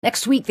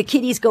Next week, the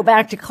kiddies go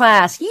back to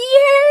class.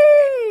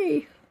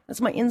 Yay! That's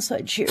my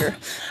inside cheer.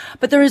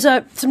 But there is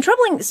some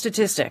troubling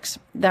statistics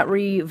that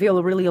reveal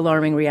a really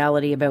alarming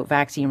reality about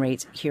vaccine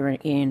rates here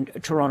in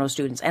Toronto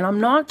students. And I'm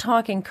not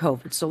talking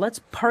COVID, so let's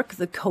park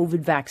the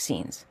COVID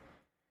vaccines.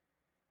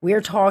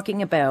 We're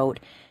talking about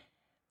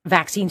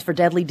vaccines for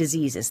deadly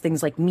diseases,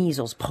 things like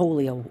measles,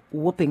 polio,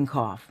 whooping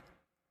cough.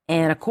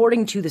 And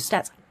according to the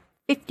stats,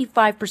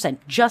 55%,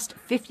 just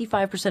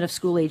 55% of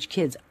school-age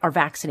kids are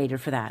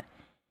vaccinated for that.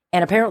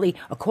 And apparently,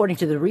 according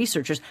to the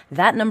researchers,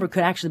 that number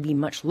could actually be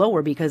much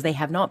lower because they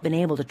have not been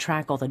able to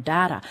track all the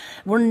data.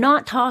 We're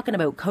not talking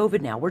about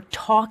COVID now. We're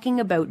talking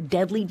about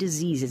deadly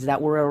diseases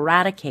that were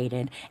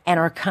eradicated and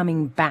are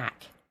coming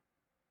back.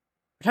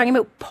 We're talking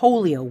about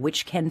polio,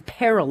 which can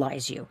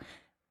paralyze you.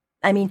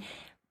 I mean,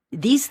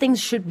 these things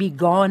should be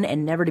gone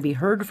and never to be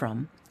heard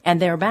from,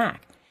 and they're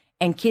back.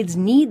 And kids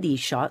need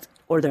these shots,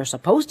 or they're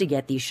supposed to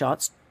get these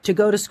shots to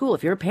go to school.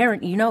 If you're a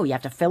parent, you know you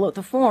have to fill out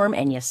the form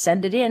and you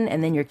send it in,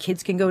 and then your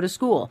kids can go to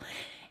school.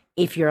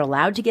 If you're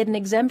allowed to get an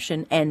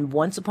exemption, and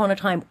once upon a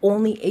time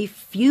only a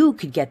few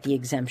could get the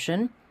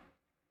exemption,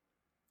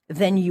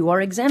 then you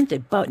are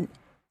exempted. But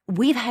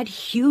we've had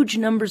huge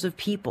numbers of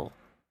people,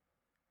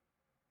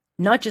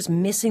 not just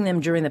missing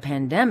them during the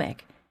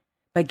pandemic,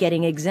 but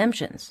getting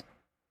exemptions.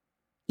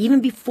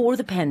 Even before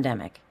the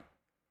pandemic,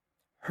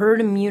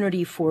 herd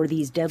immunity for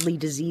these deadly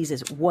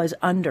diseases was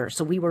under.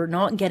 So we were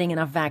not getting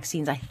enough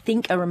vaccines. I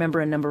think I remember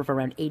a number of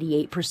around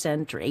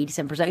 88% or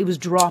 87%. It was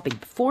dropping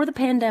before the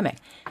pandemic.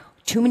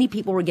 Too many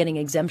people were getting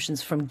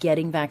exemptions from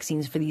getting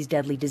vaccines for these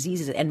deadly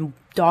diseases. And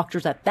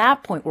doctors at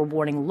that point were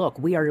warning, look,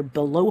 we are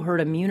below herd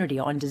immunity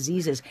on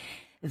diseases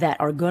that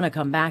are going to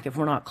come back if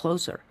we're not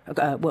closer,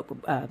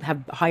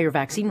 have higher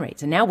vaccine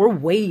rates. And now we're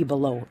way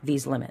below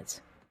these limits.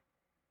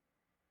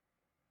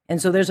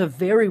 And so there's a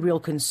very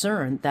real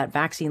concern that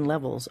vaccine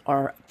levels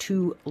are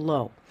too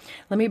low.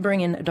 Let me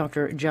bring in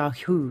Dr. Jia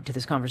Hu to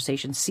this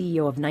conversation,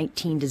 CEO of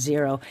 19 to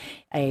 0,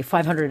 a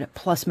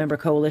 500-plus member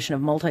coalition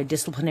of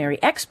multidisciplinary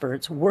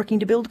experts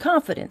working to build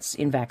confidence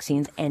in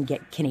vaccines and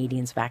get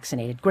Canadians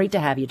vaccinated. Great to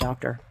have you,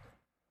 Doctor.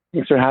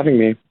 Thanks for having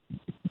me.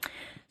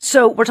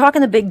 So we're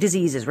talking the big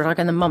diseases. We're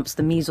talking the mumps,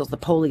 the measles, the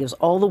polios,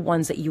 all the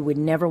ones that you would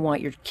never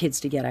want your kids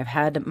to get. I've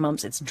had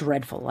mumps. It's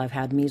dreadful. I've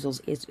had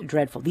measles. It's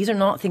dreadful. These are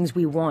not things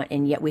we want,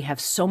 and yet we have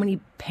so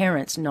many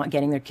parents not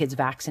getting their kids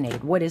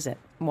vaccinated. What is it?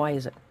 Why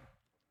is it?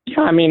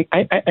 Yeah, I mean,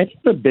 I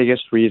think the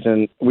biggest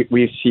reason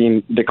we've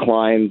seen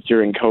declines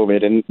during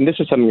COVID, and this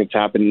is something that's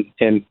happened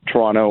in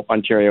Toronto,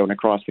 Ontario, and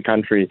across the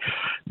country,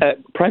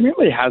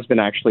 primarily has been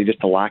actually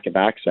just a lack of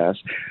access.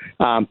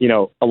 A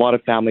lot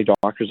of family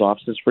doctors'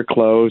 offices were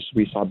closed.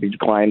 We saw big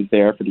declines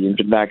there for the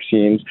infant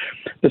vaccines.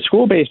 The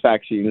school-based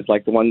vaccines,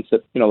 like the ones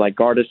that, like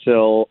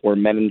Gardasil or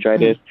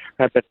meningitis,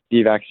 hepatitis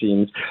B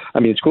vaccines, I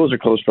mean, schools are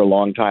closed for a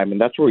long time,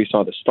 and that's where we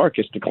saw the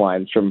starkest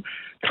declines from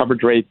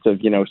coverage rates of,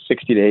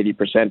 60 to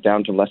 80%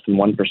 down to less than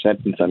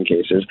 1% in some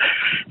cases.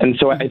 And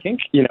so I think,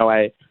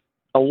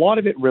 a lot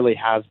of it really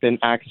has been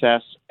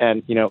access.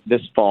 And,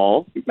 this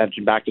fall, you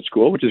mentioned back to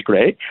school, which is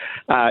great.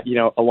 A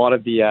lot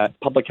of the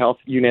public health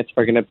units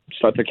are going to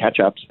start their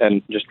catch-ups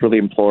and just really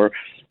implore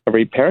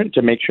every parent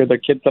to make sure their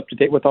kid's up to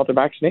date with all their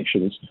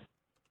vaccinations.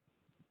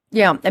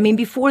 Yeah, I mean,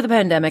 before the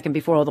pandemic and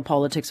before all the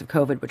politics of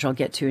COVID, which I'll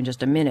get to in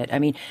just a minute, I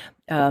mean,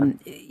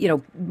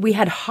 we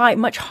had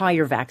much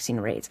higher vaccine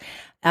rates.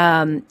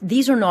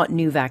 These are not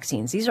new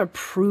vaccines. These are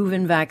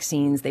proven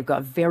vaccines. They've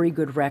got very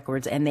good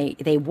records, and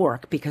they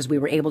work because we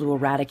were able to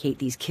eradicate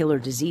these killer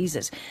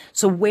diseases.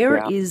 So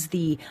where is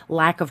the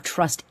lack of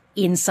trust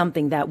in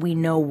something that we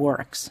know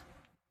works?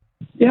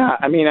 Yeah,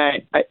 I mean, I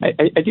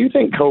do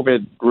think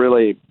COVID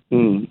really,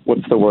 injected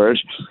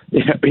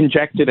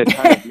a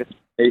ton of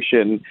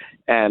misinformation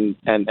and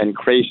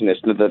craziness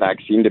into the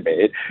vaccine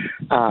debate.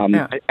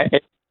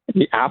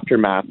 The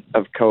aftermath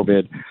of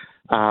COVID,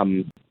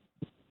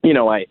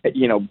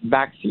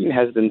 vaccine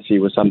hesitancy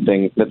was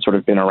something that's sort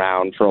of been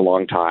around for a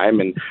long time.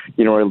 And,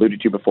 I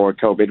alluded to before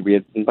COVID, we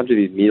had a bunch of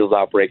these measles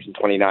outbreaks in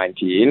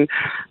 2019.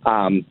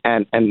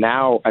 And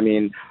now, I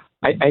mean,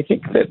 I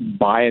think that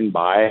by and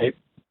by,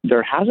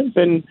 there hasn't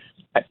been,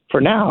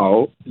 for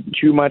now,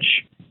 too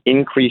much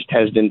increased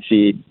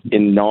hesitancy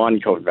in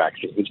non-COVID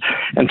vaccines.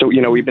 And so,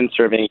 we've been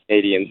surveying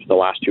Canadians for the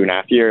last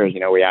 2.5 years.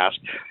 We asked,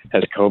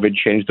 has COVID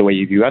changed the way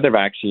you view other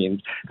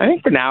vaccines? I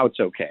think for now it's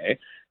okay.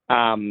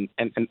 And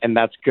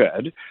that's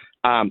good.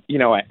 I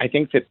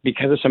think that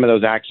because of some of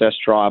those access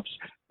drops,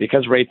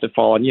 because rates have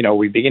fallen,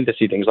 we begin to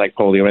see things like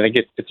polio. I think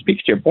it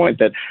speaks to your point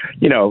that,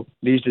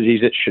 these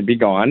diseases should be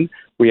gone.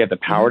 We have the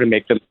power to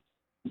make them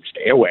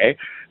stay away.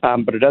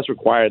 But it does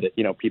require that,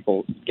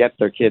 people get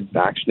their kids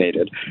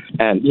vaccinated.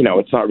 And,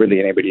 it's not really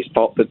anybody's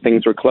fault that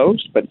things were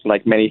closed. But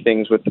like many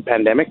things with the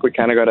pandemic, we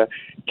kind of got to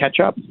catch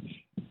up.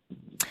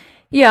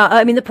 Yeah,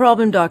 I mean, the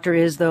problem, Doctor,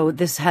 is, though,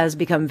 this has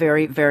become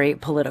very, very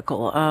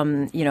political.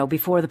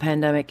 Before the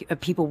pandemic,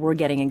 people were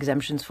getting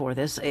exemptions for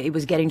this. It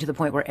was getting to the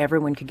point where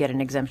everyone could get an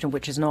exemption,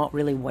 which is not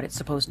really what it's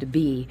supposed to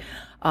be.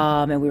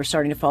 And we were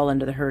starting to fall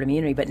under the herd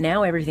immunity. But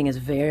now everything is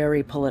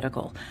very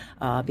political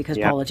because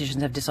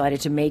politicians have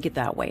decided to make it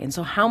that way. And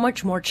so how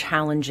much more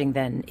challenging,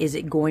 then, is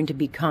it going to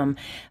become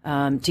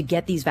to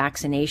get these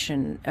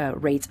vaccination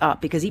rates up?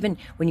 Because even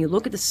when you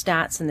look at the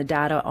stats and the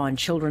data on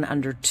children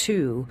under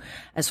 2,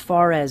 as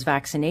far as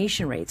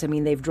vaccination rates, I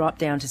mean, they've dropped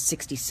down to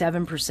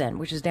 67%,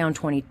 which is down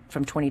 20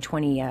 from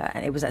 2020.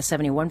 It was at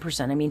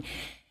 71%. I mean,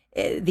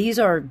 these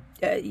are,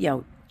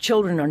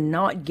 children are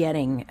not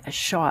getting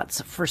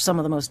shots for some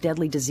of the most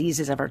deadly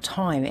diseases of our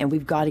time, and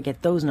we've got to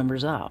get those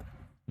numbers up.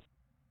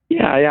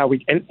 Yeah.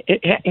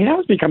 It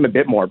has become a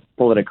bit more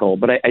political,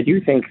 but I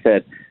do think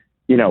that,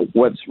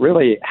 what's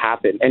really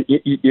happened, and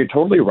you're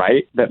totally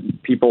right that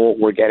people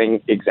were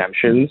getting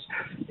exemptions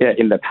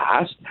in the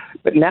past,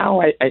 but now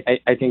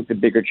I think the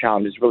bigger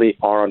challenges really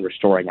are on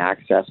restoring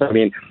access. I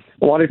mean,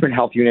 a lot of different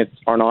health units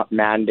are not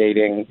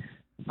mandating,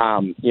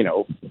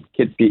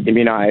 kids be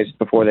immunized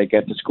before they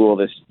get to school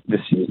this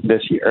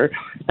year.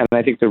 And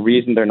I think the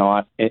reason they're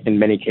not in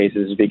many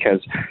cases is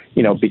because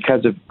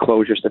of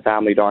closures to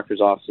family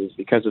doctors' offices,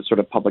 because of sort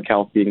of public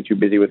health being too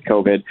busy with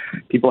COVID,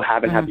 people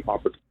haven't had the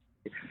opportunity.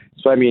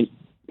 So, I mean,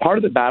 part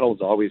of the battle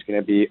is always going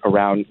to be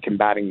around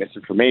combating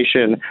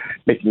misinformation,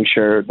 making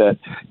sure that,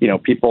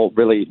 people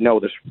really know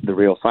the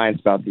real science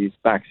about these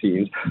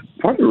vaccines.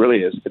 Part of it really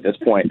is, at this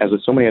point, as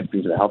with so many other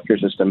things in the healthcare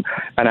system,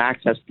 an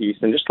access piece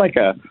and just like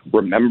a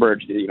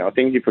remembered,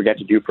 things you forget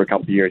to do for a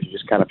couple of years, you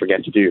just kind of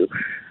forget to do.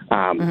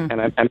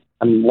 And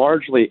I'm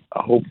largely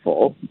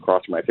hopeful,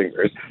 crossing my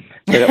fingers,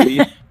 that at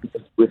least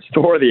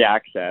restore the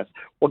access.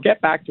 We'll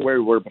get back to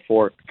where we were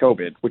before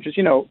COVID, which is,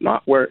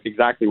 not where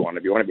exactly we want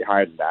to be. We want to be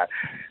higher than that.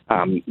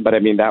 But I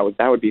mean, that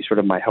would be sort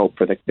of my hope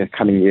for the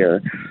coming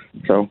year.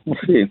 So we'll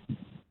see.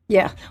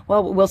 Yeah,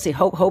 well, we'll see.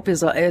 Hope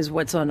is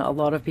what's on a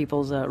lot of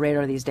people's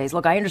radar these days.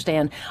 Look, I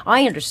understand.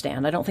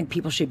 I don't think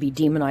people should be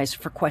demonized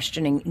for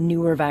questioning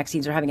newer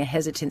vaccines or having a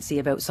hesitancy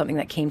about something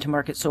that came to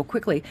market so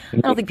quickly. I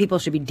don't think people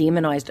should be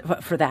demonized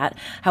for that.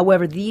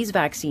 However, these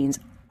vaccines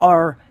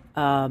are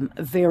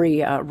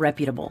very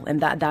reputable, and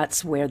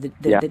that's where the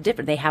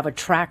different. They have a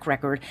track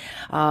record,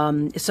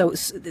 so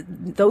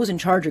those in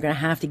charge are going to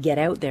have to get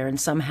out there and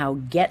somehow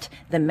get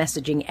the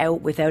messaging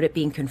out without it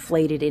being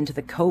conflated into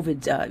the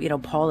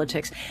COVID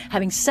politics.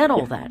 Having said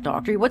all that,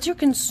 Doctor, what's your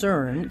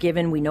concern?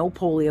 Given we know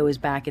polio is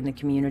back in the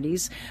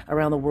communities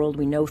around the world,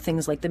 we know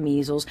things like the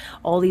measles,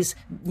 all these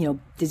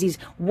disease.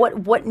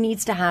 What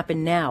needs to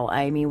happen now?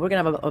 I mean, we're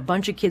going to have a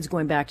bunch of kids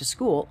going back to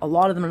school. A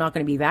lot of them are not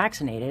going to be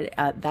vaccinated.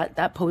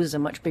 That poses a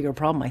much bigger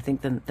problem, I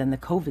think, than the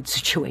COVID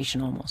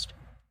situation almost.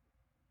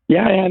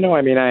 Yeah, no.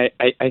 I mean, I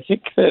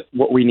think that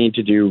what we need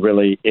to do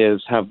really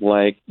is have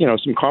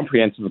some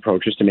comprehensive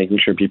approaches to making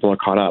sure people are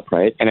caught up,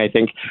 right? And I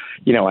think,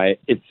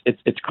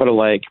 it's kind of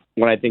like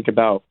when I think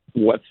about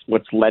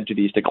what's led to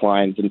these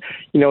declines, and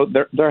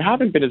there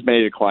haven't been as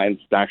many declines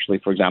actually,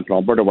 for example,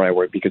 in Alberta where I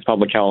work, because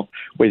public health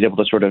was able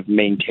to sort of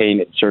maintain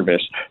its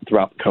service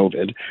throughout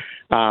COVID,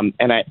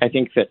 and I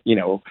think that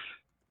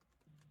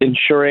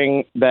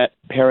ensuring that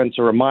parents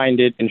are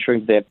reminded,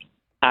 ensuring that they have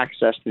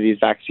access to these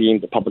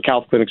vaccines, the public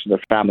health clinics, or their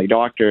family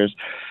doctors,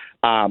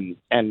 and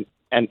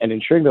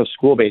ensuring those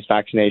school-based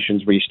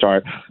vaccinations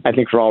restart, I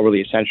think are all really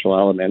essential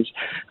elements.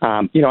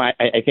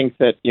 I think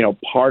that,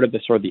 part of the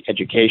sort of the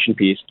education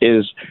piece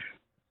is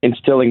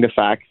instilling the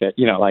fact that,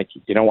 you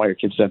don't want your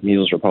kids to have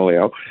measles or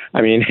polio.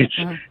 I mean,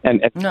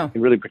 it's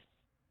really.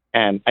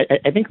 And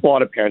I think a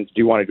lot of parents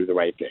do want to do the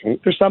right thing.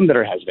 There's some that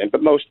are hesitant,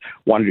 but most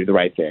want to do the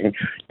right thing.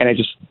 And it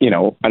just,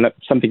 and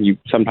that's something you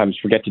sometimes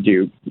forget to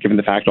do, given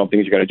the fact all the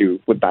things you got to do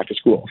with back to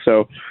school.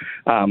 So,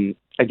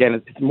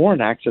 again, it's more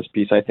an access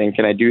piece, I think.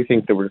 And I do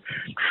think that we're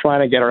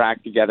trying to get our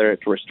act together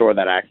to restore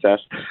that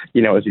access,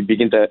 as we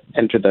begin to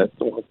enter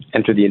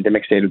the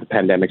endemic state of the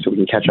pandemic, so we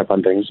can catch up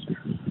on things.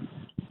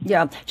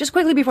 Yeah. Just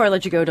quickly before I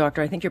let you go,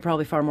 Doctor, I think you're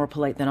probably far more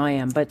polite than I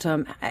am, but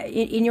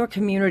in your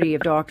community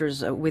of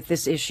doctors with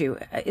this issue,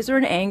 is there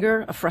an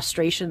anger, a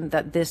frustration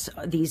that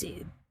these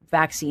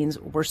vaccines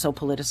were so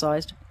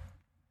politicized?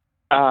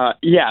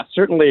 Yeah,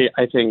 certainly.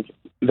 I think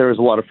there was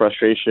a lot of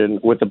frustration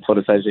with the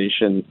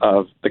politicization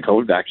of the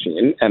COVID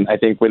vaccine. And I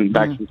think when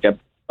vaccines get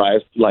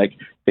politicized,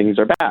 things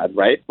are bad,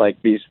 right?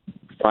 These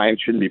science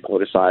shouldn't be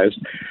politicized.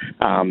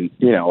 I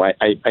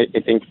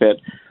think that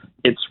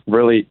it's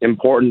really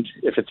important,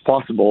 if it's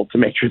possible, to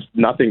make sure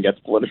nothing gets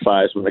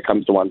politicized when it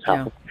comes to one's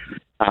health.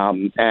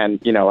 And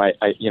there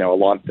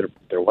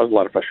was a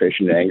lot of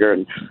frustration and anger,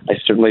 and I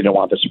certainly don't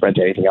want this to spread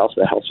to anything else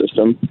in the health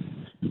system.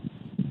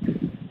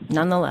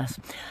 Nonetheless,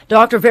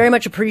 Doctor, very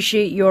much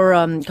appreciate your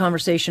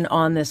conversation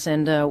on this,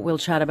 and we'll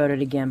chat about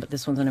it again, but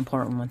this one's an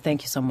important one.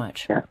 Thank you so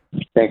much. Yeah.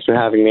 Thanks for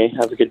having me.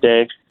 Have a good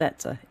day.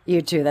 That's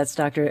you too. That's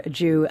Dr.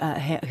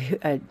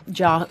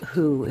 Jia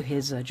Hu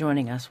is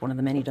joining us, one of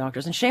the many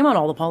doctors. And shame on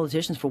all the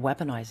politicians for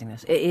weaponizing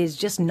this. It is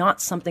just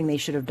not something they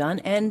should have done,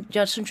 and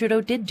Justin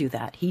Trudeau did do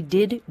that. He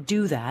did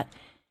do that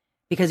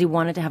because he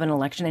wanted to have an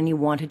election and he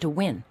wanted to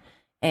win.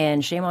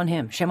 And shame on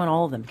him, shame on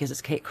all of them, because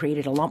it's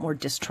created a lot more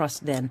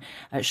distrust than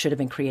should have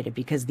been created.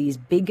 Because these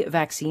big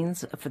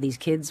vaccines for these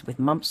kids with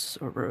mumps,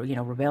 or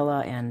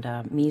rubella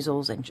and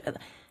measles, and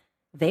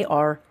they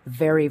are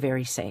very,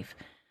 very safe.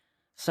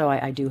 So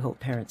I do hope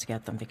parents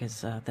get them,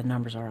 because the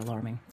numbers are alarming.